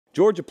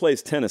Georgia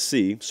plays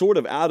Tennessee, sort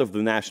of out of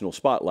the national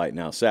spotlight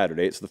now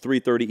Saturday. It's the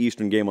 3:30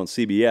 Eastern game on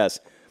CBS.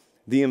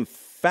 The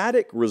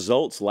emphatic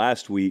results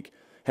last week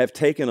have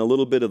taken a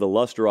little bit of the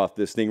luster off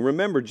this thing.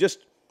 Remember, just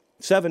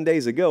 7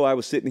 days ago, I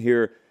was sitting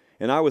here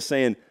and I was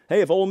saying,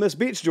 hey, if Ole Miss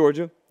beats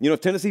Georgia,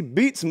 if Tennessee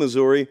beats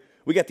Missouri,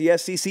 we got the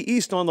SEC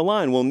East on the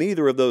line. Well,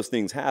 neither of those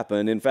things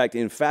happened. In fact,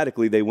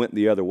 emphatically, they went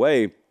the other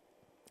way.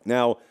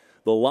 Now,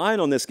 the line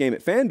on this game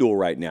at FanDuel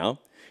right now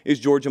is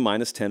Georgia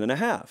minus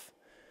 10.5.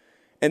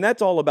 And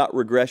that's all about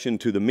regression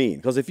to the mean.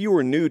 Because if you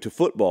were new to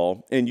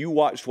football and you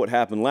watched what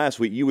happened last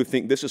week, you would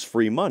think this is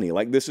free money.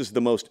 Like this is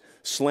the most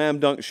slam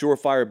dunk,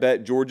 surefire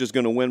bet. Georgia's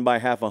going to win by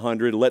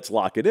 50. Let's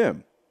lock it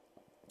in.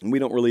 And we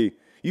don't really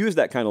use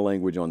that kind of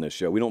language on this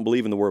show. We don't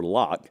believe in the word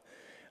lock.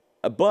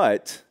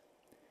 But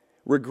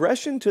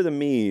regression to the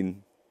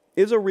mean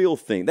is a real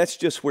thing. That's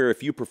just where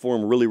if you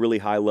perform really, really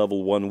high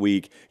level one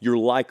week, you're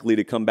likely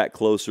to come back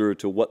closer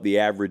to what the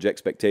average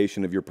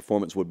expectation of your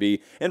performance would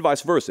be, and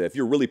vice versa. If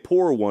you're really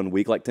poor one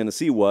week, like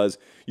Tennessee was,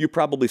 you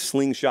probably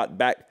slingshot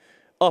back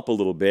up a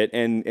little bit,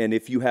 and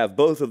if you have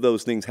both of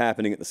those things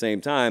happening at the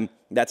same time,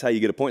 that's how you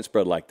get a point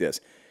spread like this.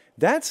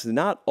 That's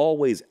not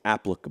always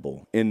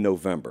applicable in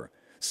November.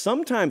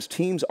 Sometimes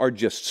teams are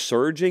just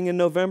surging in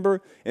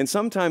November, and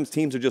sometimes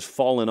teams are just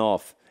falling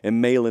off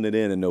and mailing it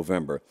in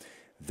November.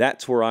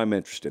 That's where I'm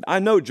interested. I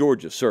know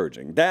Georgia's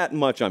surging. That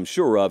much I'm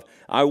sure of.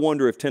 I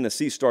wonder if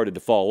Tennessee started to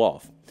fall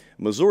off.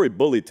 Missouri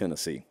bullied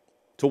Tennessee.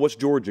 So what's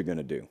Georgia going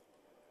to do?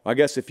 I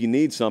guess if you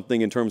need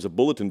something in terms of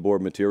bulletin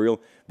board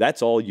material,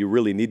 that's all you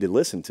really need to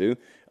listen to.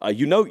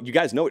 You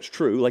guys know it's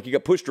true. Like you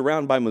got pushed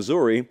around by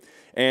Missouri,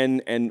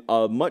 and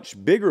a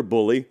much bigger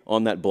bully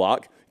on that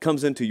block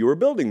comes into your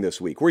building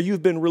this week where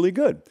you've been really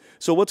good.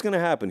 So what's going to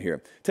happen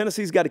here?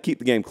 Tennessee's got to keep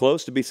the game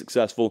close to be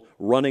successful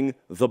running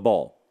the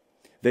ball.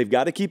 They've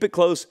got to keep it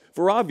close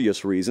for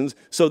obvious reasons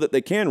so that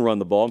they can run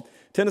the ball.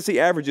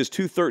 Tennessee averages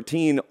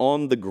 213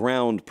 on the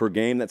ground per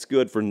game. That's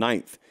good for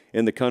 9th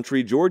in the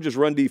country. Georgia's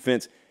run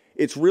defense,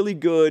 it's really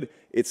good.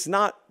 It's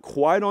not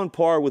quite on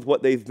par with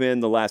what they've been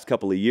the last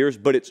couple of years,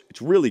 but it's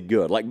really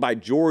good. Like by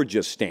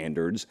Georgia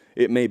standards,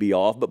 it may be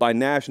off, but by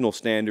national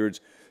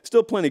standards,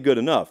 still plenty good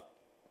enough.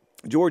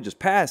 Georgia's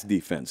pass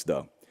defense,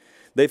 though,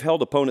 they've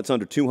held opponents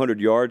under 200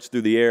 yards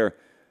through the air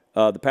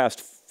the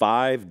past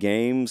 5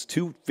 games.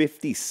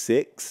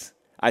 256,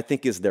 I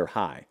think, is their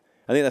high.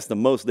 I think that's the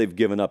most they've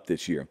given up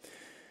this year.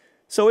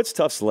 So it's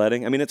tough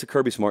sledding. I mean, it's a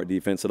Kirby Smart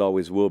defense. It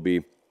always will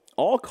be.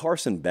 All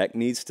Carson Beck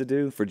needs to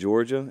do for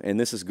Georgia, and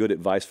this is good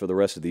advice for the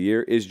rest of the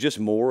year, is just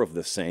more of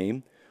the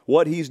same.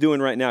 What he's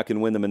doing right now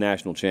can win them a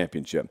national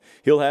championship.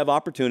 He'll have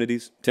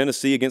opportunities.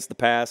 Tennessee against the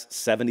pass,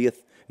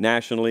 70th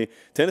nationally.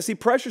 Tennessee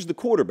pressures the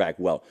quarterback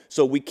well.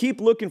 So we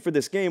keep looking for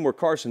this game where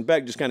Carson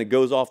Beck just kind of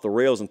goes off the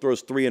rails and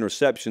throws 3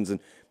 interceptions, and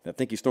I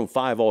think he's thrown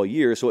 5 all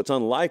year, so it's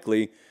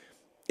unlikely.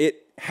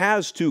 It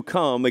has to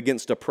come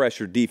against a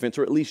pressure defense,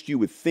 or at least you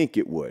would think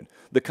it would.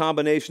 The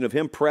combination of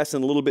him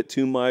pressing a little bit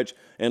too much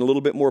and a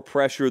little bit more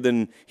pressure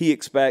than he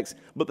expects.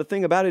 But the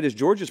thing about it is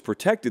Georgia's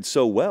protected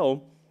so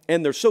well,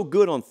 and they're so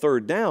good on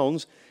third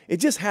downs, it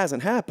just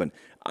hasn't happened.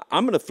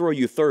 I'm going to throw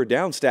you third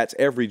down stats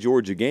every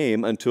Georgia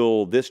game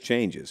until this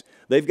changes.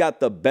 They've got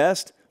the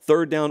best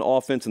third down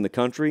offense in the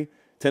country.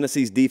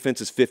 Tennessee's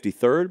defense is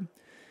 53rd.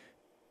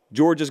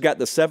 Georgia's got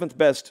the 7th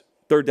best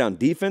third down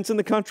defense in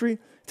the country.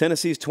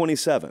 Tennessee's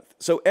 27th.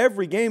 So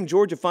every game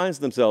Georgia finds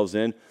themselves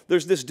in,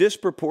 there's this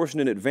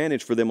disproportionate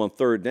advantage for them on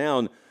third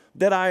down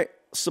that I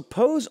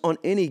suppose on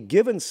any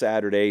given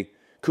Saturday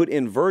could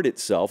invert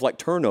itself like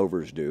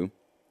turnovers do.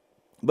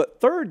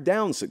 But third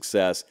down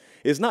success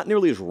is not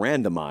nearly as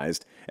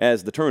randomized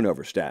as the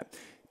turnover stat.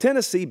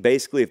 Tennessee,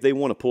 basically, if they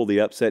want to pull the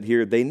upset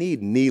here, they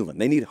need Neyland.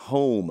 They need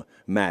home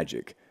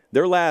magic.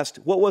 Their last,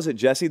 what was it,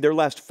 Jesse? Their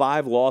last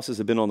 5 losses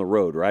have been on the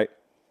road, right?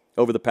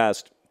 Over the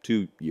past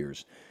 2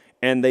 years.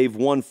 And they've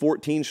won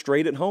 14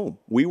 straight at home.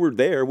 We were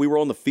there. We were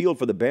on the field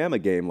for the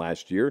Bama game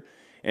last year.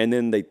 And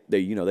then they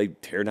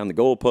tear down the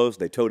goalpost.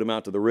 They towed them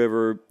out to the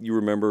river. You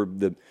remember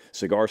the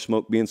cigar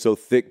smoke being so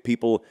thick,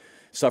 people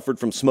suffered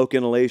from smoke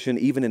inhalation,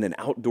 even in an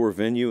outdoor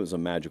venue. It was a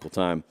magical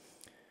time.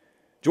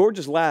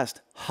 Georgia's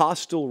last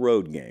hostile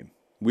road game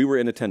we were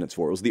in attendance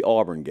for, it was the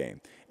Auburn game,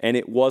 and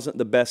it wasn't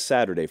the best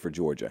Saturday for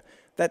Georgia.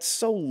 That's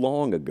so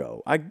long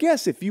ago. I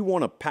guess if you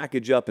want to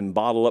package up and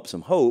bottle up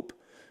some hope,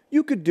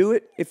 you could do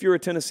it if you're a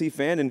Tennessee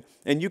fan,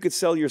 and you could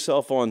sell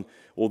yourself on,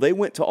 well, they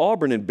went to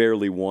Auburn and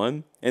barely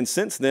won, and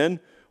since then,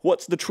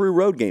 what's the true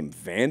road game?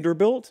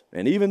 Vanderbilt?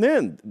 And even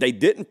then, they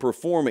didn't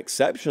perform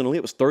exceptionally.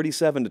 It was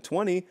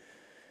 37-20.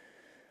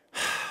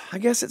 I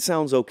guess it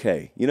sounds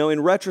okay. You know,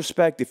 in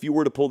retrospect, if you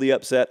were to pull the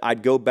upset,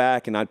 I'd go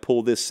back and I'd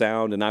pull this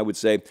sound and I would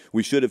say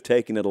we should have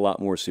taken it a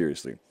lot more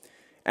seriously.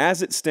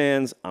 As it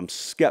stands, I'm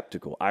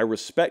skeptical. I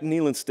respect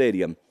Neyland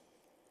Stadium.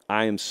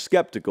 I am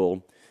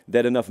skeptical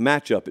that enough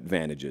matchup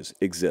advantages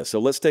exist. So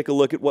let's take a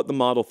look at what the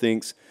model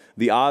thinks.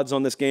 The odds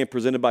on this game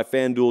presented by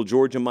FanDuel,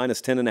 Georgia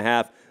minus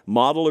 10.5.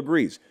 Model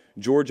agrees.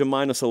 Georgia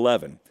minus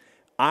 11.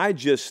 I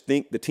just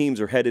think the teams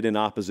are headed in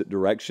opposite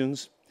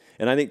directions.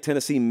 And I think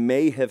Tennessee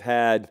may have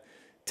had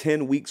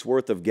 10 weeks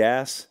worth of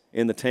gas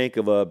in the tank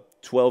of a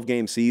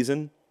 12-game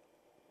season.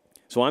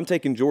 So I'm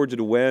taking Georgia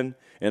to win,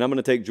 and I'm going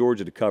to take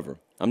Georgia to cover.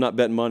 I'm not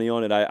betting money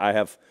on it. I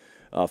have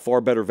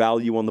far better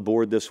value on the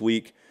board this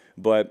week.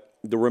 But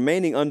the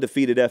remaining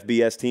undefeated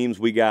FBS teams,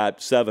 we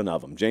got 7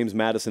 of them. James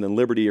Madison and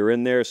Liberty are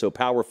in there, so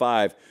Power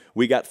 5,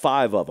 we got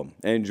 5 of them,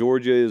 and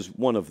Georgia is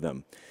one of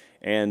them.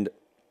 And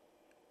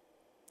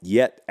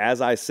yet,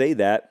 as I say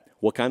that,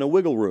 what kind of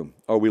wiggle room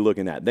are we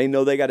looking at? They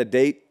know they got a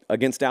date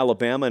against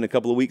Alabama in a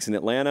couple of weeks in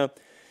Atlanta.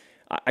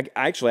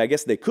 I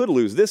guess they could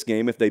lose this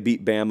game if they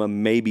beat Bama.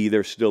 Maybe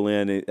they're still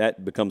in.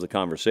 That becomes a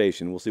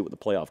conversation. We'll see what the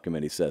playoff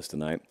committee says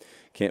tonight.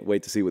 Can't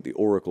wait to see what the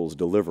oracles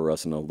deliver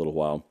us in a little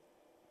while.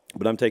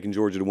 But I'm taking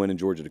Georgia to win and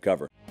Georgia to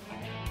cover.